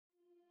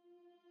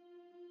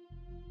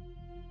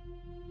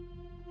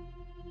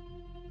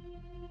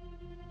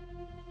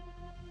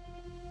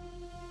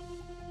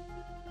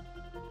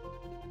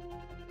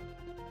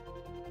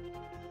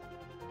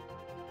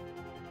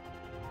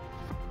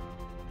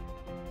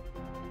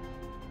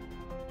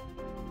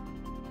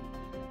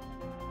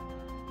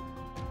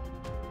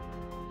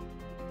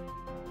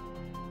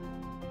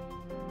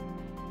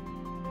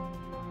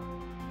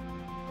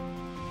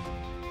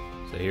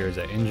So here is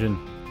our engine,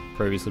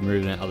 previously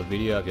removed in another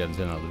video. If you haven't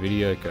seen another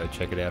video, go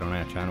check it out on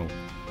our channel.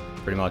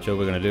 Pretty much all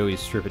we're going to do is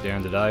strip it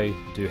down today,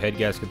 do head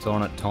gaskets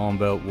on it, time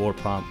belt, water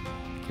pump,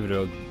 give it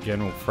a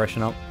general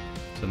freshen up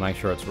to make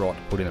sure it's right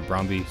to put in the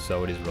Brumby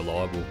so it is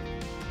reliable.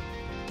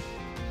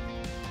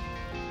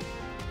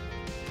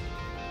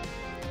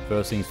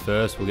 First things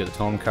first, we'll get the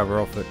time cover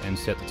off it and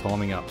set the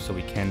timing up so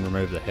we can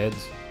remove the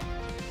heads.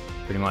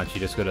 Pretty much you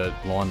just got to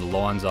line the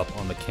lines up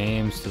on the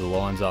cams to the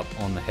lines up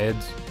on the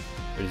heads.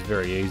 It is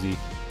very easy.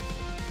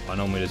 I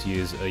normally just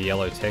use a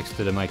yellow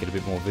texture to make it a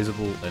bit more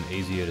visible and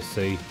easier to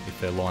see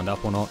if they're lined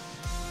up or not.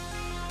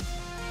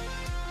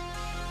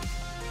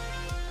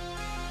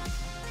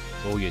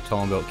 All your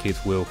time belt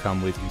kits will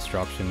come with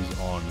instructions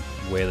on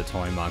where the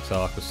timing marks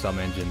are, because some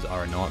engines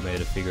are a nightmare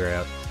to figure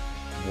out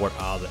what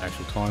are the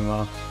actual timing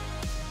marks.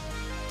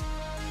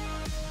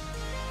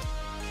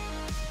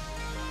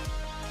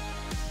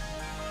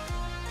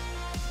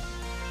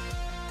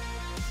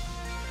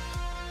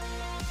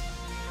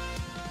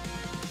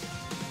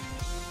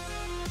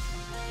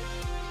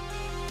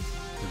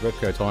 The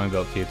Repco timing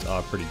belt kits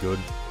are pretty good.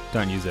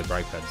 Don't use their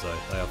brake pads though,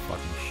 they are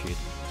fucking shit.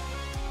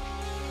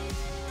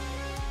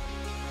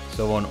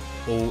 So on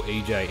all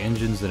EJ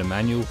engines that are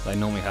manual, they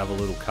normally have a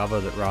little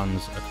cover that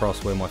runs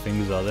across where my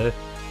fingers are there.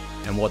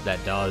 And what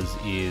that does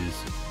is,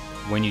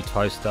 when you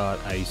tow start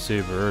a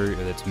Subaru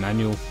that's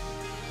manual,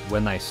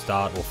 when they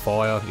start or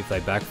fire, if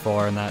they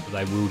backfire and that,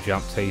 they will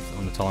jump teeth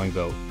on the timing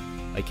belt.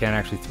 They can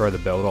actually throw the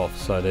belt off,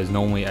 so there's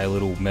normally a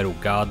little metal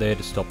guard there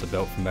to stop the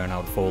belt from being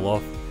able to fall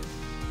off.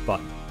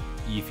 But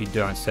if you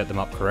don't set them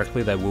up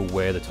correctly, they will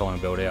wear the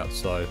timing belt out.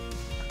 So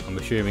I'm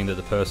assuming that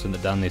the person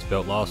that done this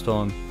belt last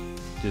time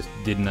just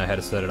didn't know how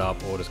to set it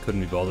up, or just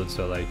couldn't be bothered,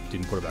 so they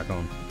didn't put it back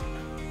on.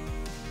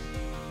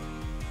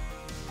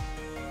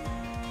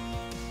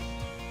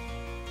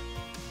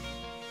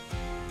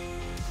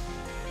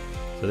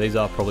 So these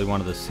are probably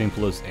one of the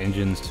simplest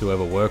engines to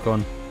ever work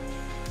on.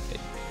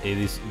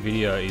 This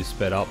video is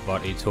sped up,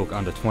 but it took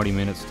under 20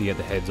 minutes to get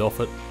the heads off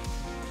it.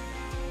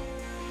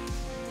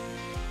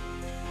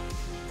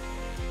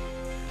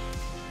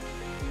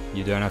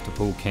 You don't have to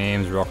pull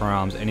cams, rocker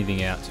arms,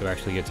 anything out to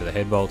actually get to the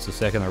head bolts. The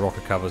second the rocker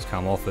covers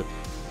come off it,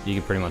 you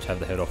can pretty much have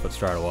the head off it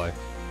straight away.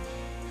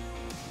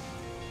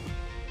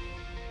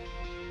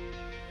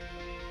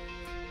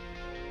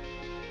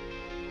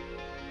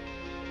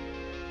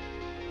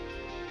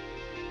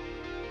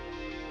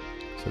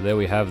 So there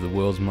we have the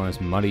world's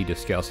most muddy,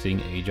 disgusting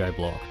EJ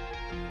block.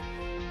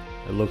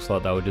 It looks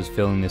like they were just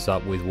filling this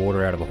up with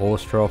water out of a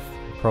horse trough.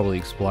 It probably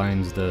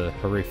explains the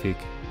horrific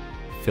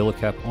filler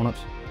cap on it.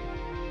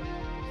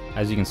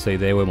 As you can see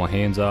there where my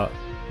hands are,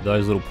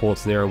 those little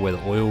ports there are where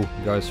the oil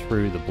goes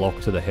through the block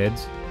to the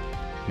heads.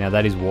 Now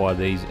that is why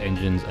these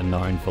engines are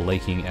known for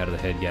leaking out of the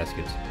head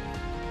gaskets.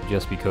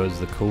 Just because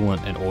the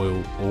coolant and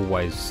oil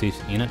always sit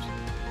in it,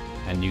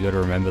 and you got to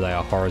remember they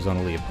are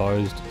horizontally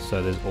opposed,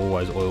 so there's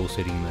always oil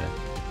sitting there.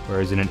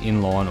 Whereas in an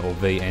inline or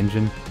V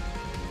engine,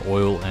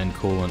 oil and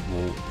coolant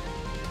will,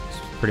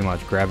 pretty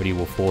much gravity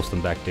will force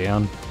them back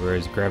down,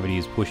 whereas gravity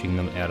is pushing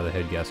them out of the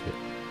head gasket.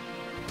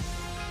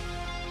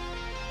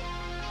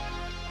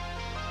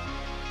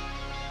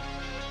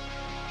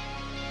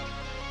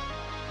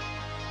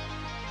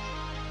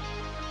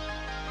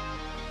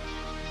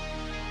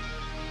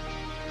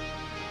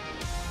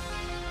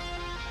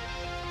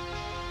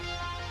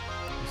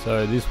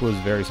 So this was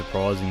very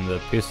surprising.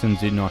 The pistons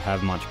did not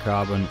have much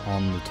carbon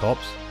on the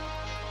tops.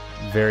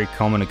 Very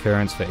common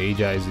occurrence for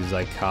EJs is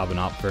they carbon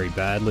up very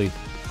badly,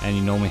 and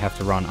you normally have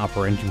to run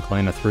upper engine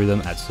cleaner through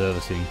them at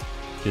servicing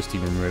just to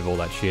remove all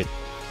that shit.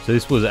 So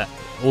this was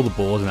all the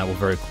bores and that were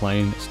very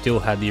clean. It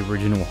still had the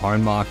original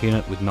hone mark in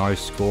it with no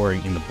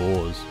scoring in the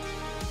bores.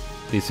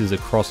 This is a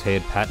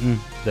crosshair pattern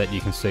that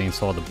you can see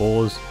inside the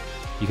bores.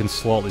 You can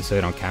slightly see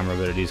it on camera,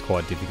 but it is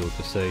quite difficult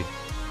to see.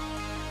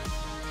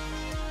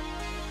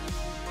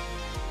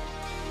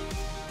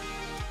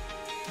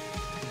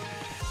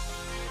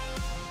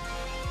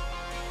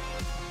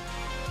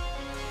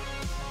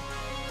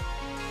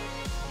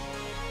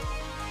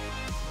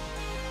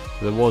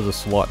 There was a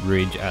slight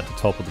ridge at the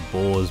top of the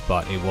bores,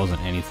 but it wasn't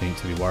anything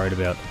to be worried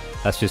about.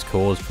 That's just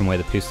caused from where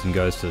the piston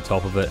goes to the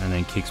top of it and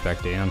then kicks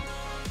back down.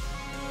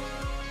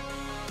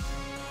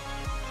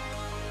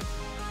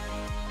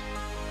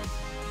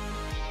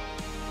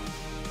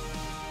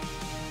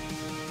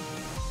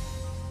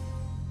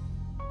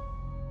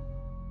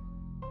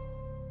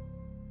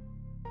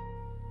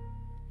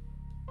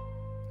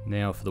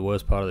 Now for the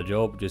worst part of the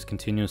job, just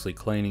continuously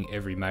cleaning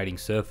every mating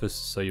surface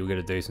so you'll get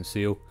a decent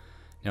seal.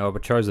 Now I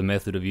chose the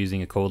method of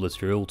using a cordless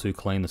drill to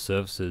clean the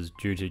surfaces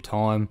due to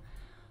time.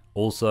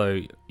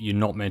 Also, you're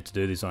not meant to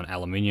do this on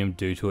aluminium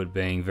due to it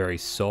being very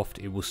soft.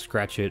 It will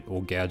scratch it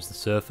or gouge the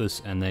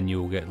surface and then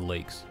you'll get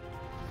leaks.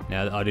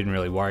 Now I didn't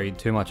really worry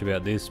too much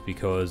about this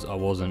because I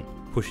wasn't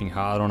pushing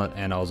hard on it,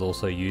 and I was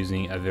also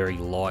using a very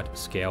light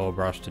scour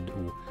brush to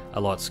do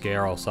a light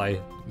scour, I'll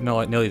say.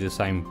 Nearly the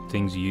same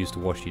things you use to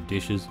wash your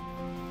dishes.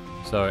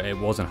 So it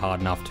wasn't hard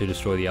enough to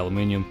destroy the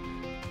aluminium.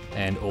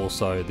 And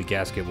also the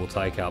gasket will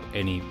take up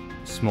any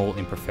small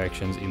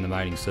imperfections in the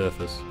mating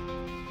surface.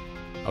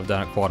 I've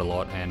done it quite a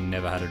lot and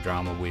never had a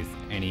drama with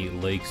any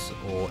leaks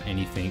or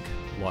anything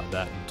like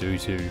that due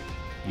to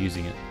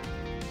using it.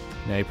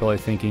 Now you're probably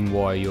thinking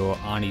why your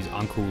auntie's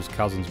uncle's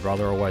cousin's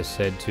brother always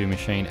said to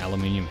machine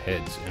aluminium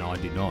heads and I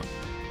did not.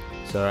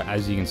 So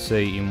as you can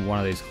see in one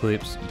of these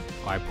clips,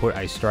 I put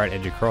a straight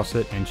edge across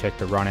it and checked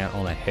the run out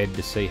on the head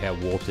to see how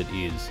warped it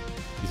is.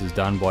 This is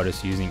done by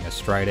just using a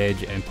straight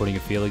edge and putting a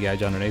feeler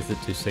gauge underneath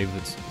it to see if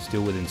it's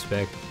still within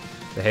spec.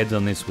 The heads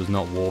on this was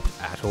not warped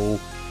at all,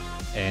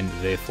 and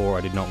therefore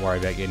I did not worry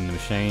about getting the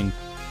machine.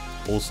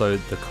 Also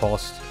the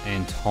cost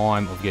and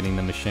time of getting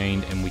the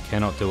machine, and we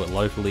cannot do it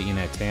locally in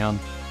our town.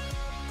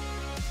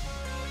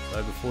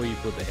 So before you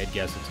put the head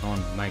gaskets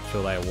on, make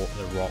sure they are warped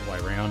the right way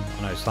around.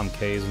 I know some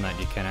keys and that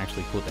you can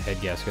actually put the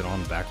head gasket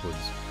on backwards.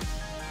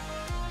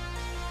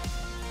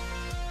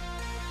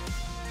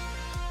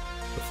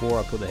 Before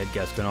I put the head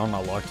gasket on,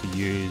 I like to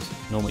use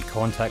normally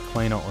contact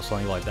cleaner or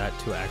something like that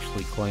to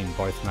actually clean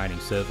both mating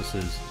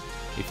surfaces.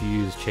 If you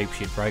use cheap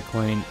shit brake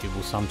clean, it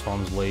will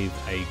sometimes leave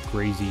a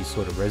greasy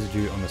sort of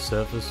residue on the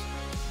surface,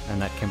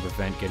 and that can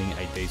prevent getting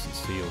a decent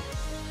seal.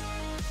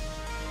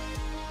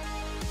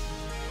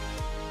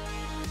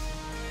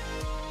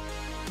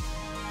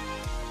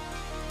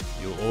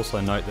 You'll also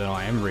note that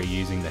I am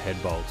reusing the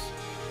head bolts.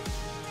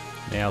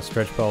 Now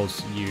stretch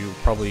bolts, you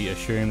probably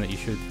assume that you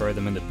should throw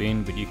them in the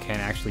bin, but you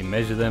can actually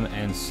measure them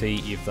and see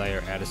if they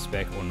are out of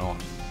spec or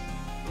not.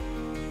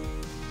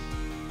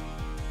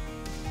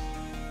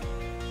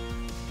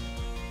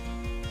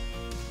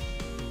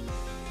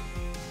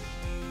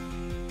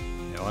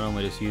 Now I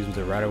normally just use them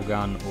with a rattle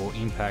gun or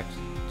impact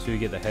to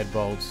get the head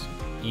bolts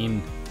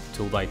in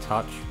till they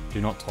touch.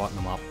 Do not tighten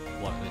them up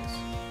like this.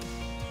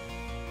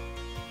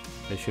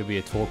 There should be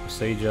a torque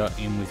procedure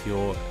in with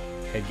your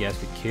head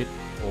gasket kit,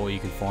 or you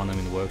can find them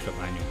in the workshop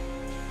manual.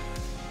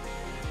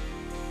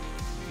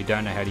 If you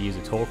don't know how to use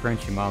a torque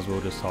wrench, you might as well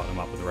just tighten them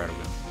up with a rattle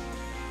gun.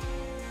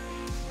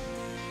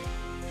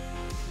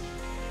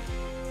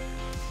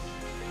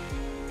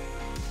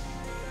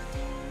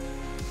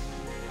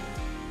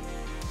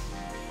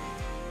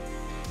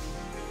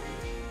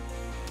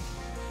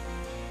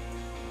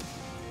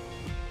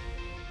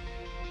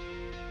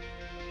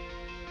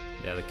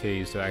 Now the key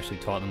is to actually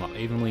tighten them up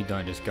evenly.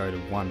 Don't just go to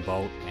one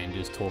bolt and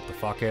just torque the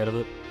fuck out of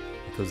it,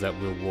 because that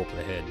will warp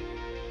the head.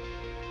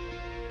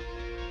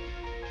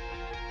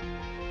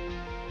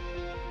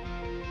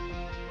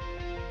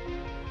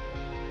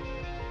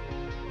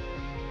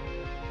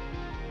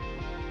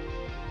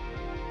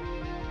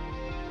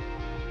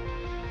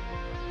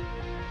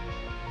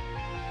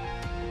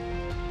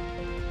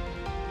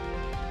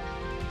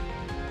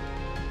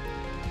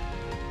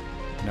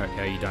 Note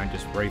how you don't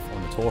just reef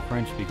on the torque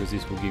wrench, because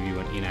this will give you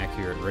an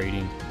inaccurate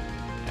reading,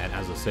 and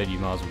as I said, you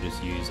might as well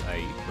just use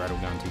a rattle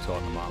gun to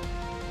tighten them up.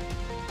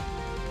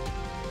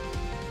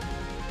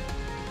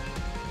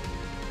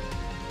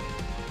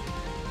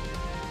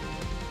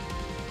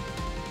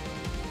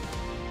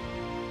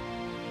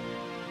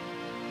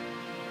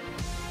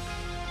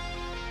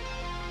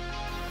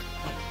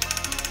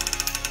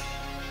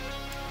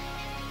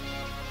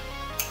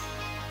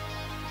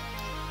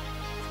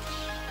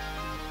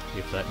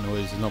 If that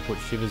noise does not put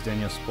shivers down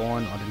your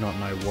spine, I do not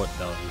know what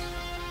does.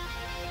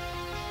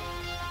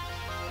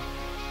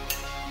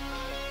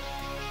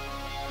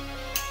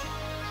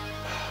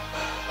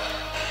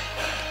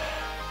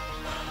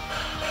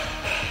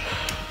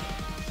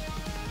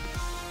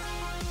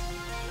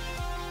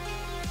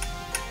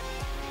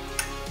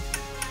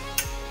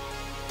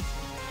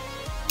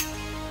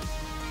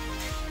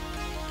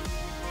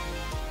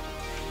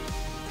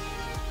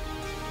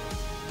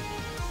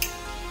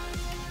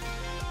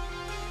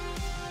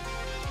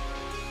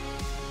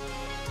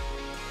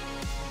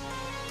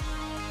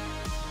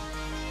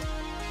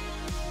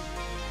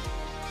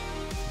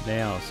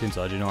 Now, since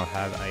I do not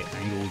have an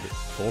angled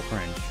torque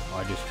wrench,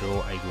 I just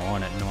draw a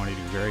line at 90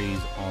 degrees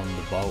on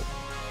the bolt.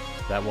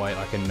 That way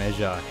I can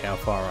measure how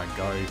far I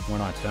go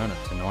when I turn it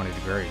to 90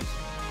 degrees.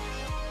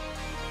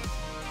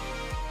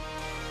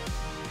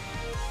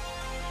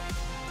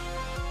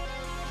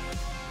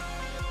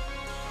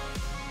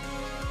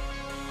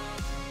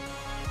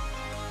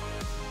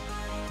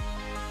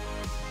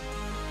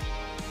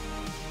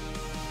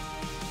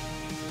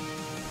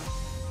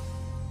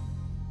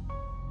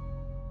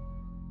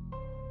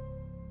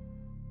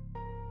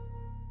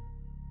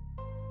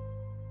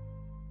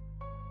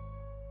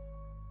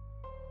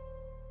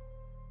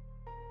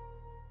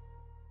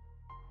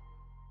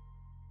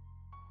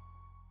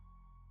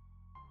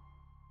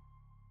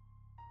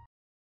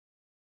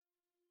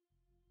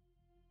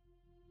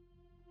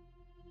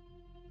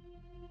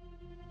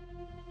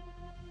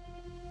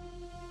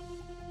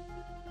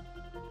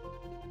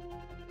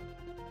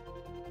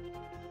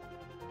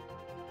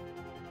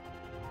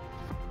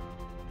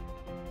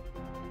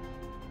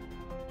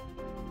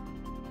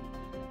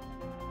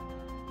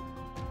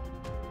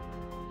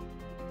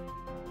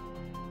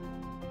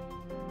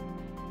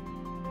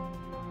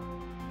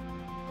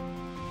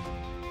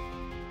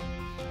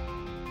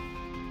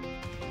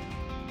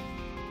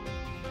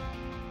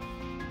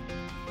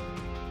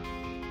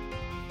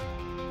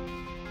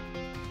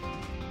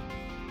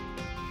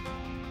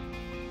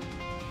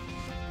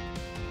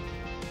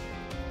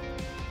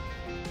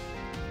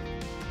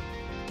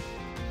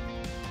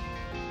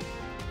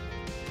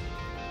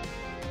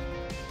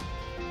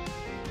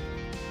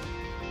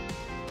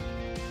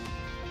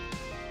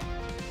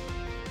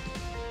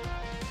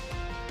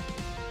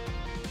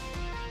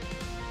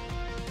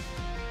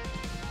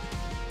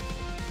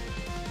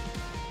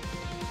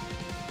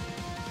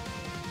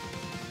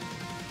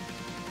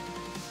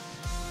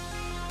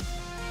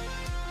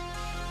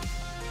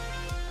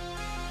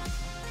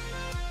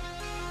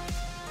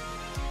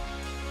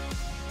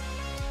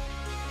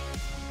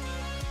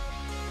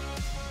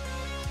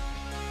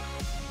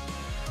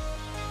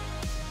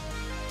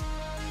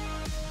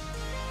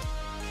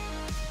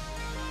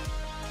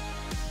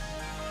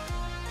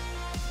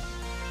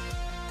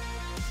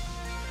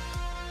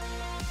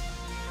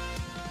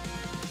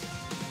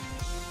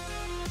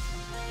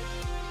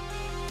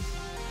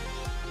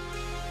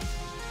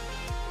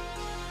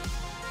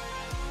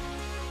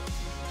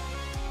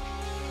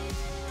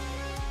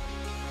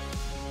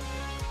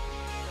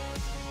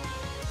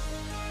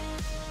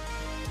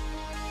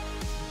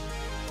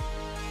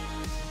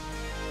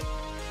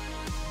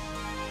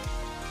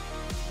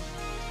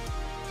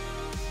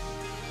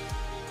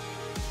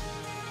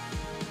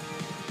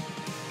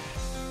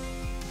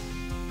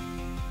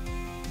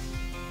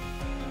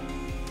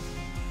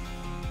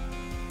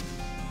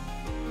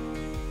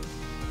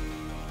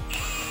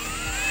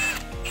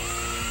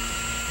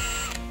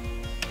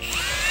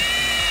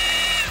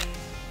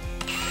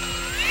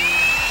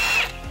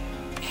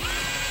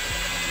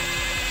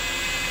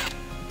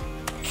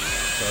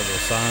 as I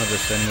was saying, I'll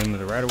just send them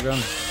with a rattle gun,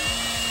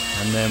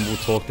 and then we'll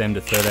torque them to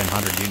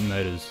 1300 Newton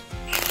meters.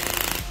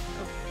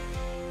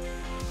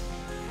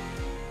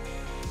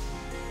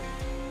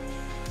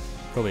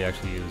 Probably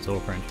actually use a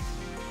torque wrench.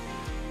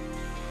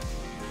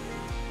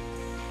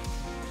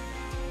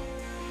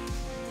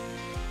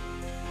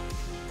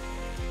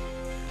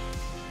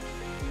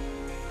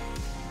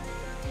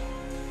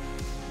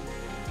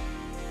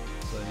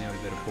 So now we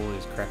better pull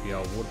this crappy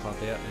old water pump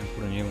out and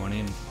put a new one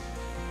in.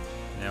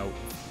 Now,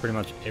 pretty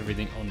much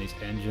everything on this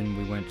engine,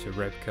 we went to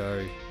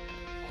Repco.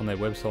 On their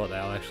website,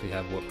 they'll actually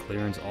have what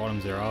clearance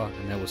items there are,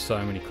 and there was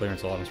so many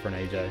clearance items for an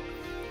EJ.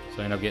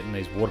 So I ended up getting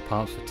these water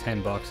pumps for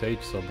 10 bucks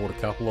each, so I bought a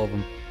couple of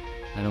them.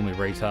 They normally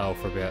retail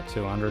for about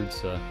 200,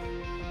 so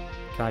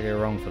can't go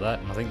wrong for that.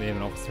 And I think they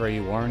even offer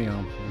 3-year warranty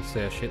on them. Let's see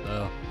how shit they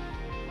are.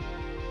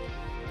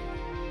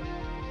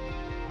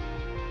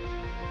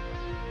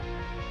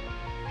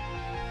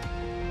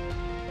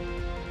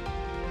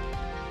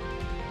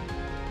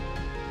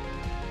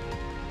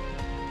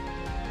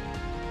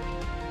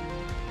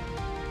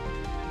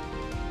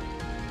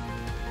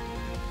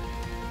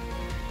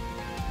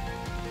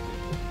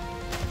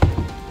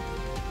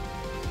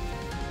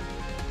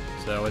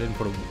 So I didn't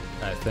put a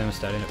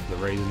thermostat in it for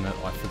the reason that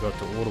I forgot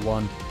to order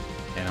one,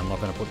 and I'm not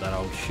going to put that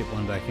old shit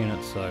one back in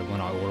it, so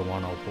when I order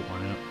one I'll put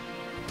one in it.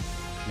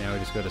 Now we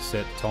just got to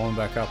set the timing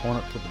back up on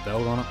it, put the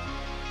belt on it,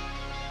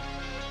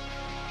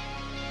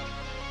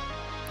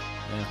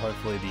 and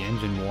hopefully the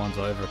engine winds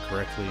over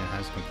correctly and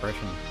has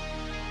compression.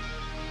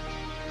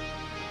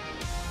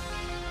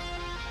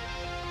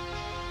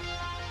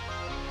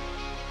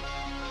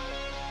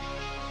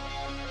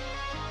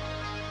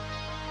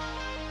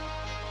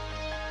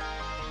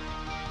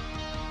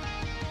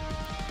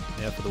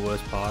 Now for the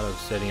worst part of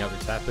setting up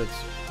the tappets,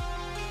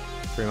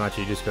 pretty much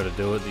you just got to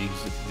do it.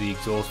 The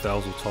exhaust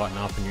valves will tighten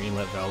up and your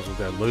inlet valves will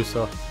go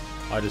looser.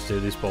 I just do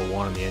this by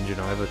winding the engine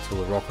over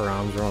till the rocker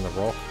arms are on the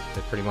rock.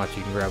 They're pretty much,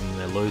 you can grab them and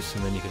they're loose,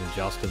 and then you can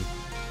adjust them.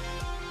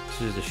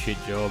 This is a shit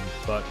job,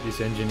 but this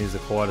engine is the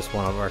quietest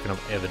one I reckon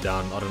I've ever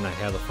done. I don't know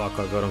how the fuck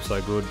I got them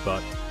so good,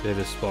 but they're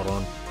just spot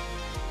on.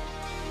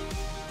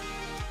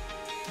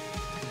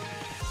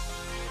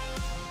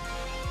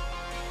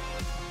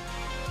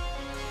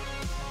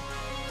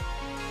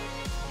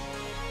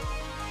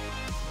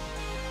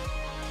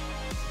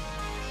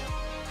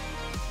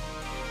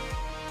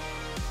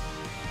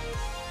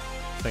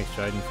 Thanks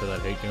Jaden for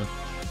that heat gun.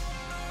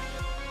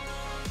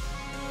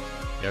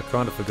 Yeah, I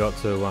kind of forgot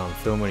to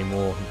film any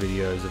more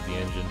videos of the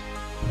engine.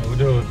 We'll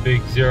do a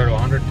big 0 to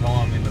 100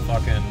 time in the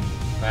fucking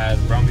mad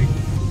Brumby.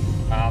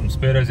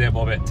 Speedo's out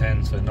by about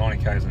 10, so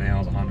 90 k's an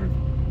hour is 100.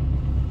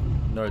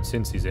 Note,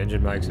 since this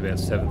engine makes about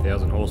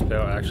 7,000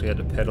 horsepower, I actually had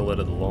to pedal it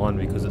at the line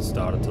because it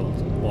started to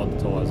light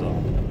the tyres up.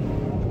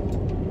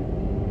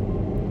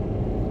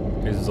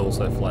 This is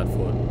also flat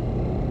foot.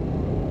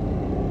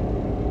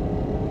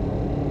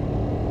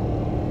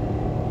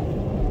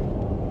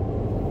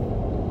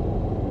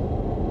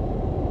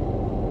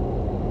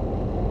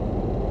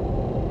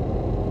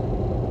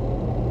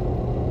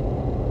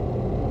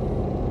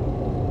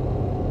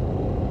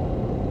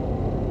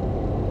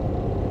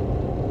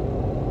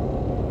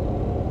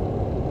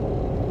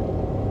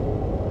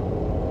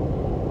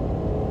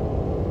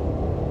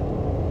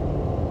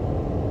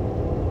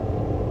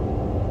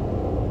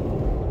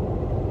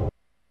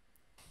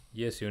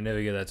 Yes, you'll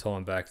never get that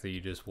time back that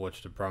you just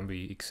watched a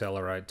Brumby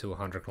accelerate to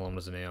 100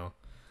 kilometers an hour.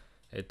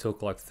 It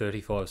took like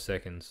 35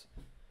 seconds,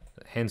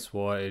 hence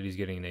why it is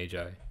getting an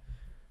EJ.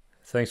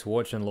 Thanks for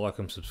watching, like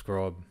and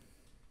subscribe.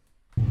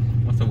 I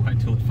have to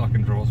wait till it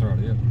fucking draws right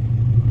here.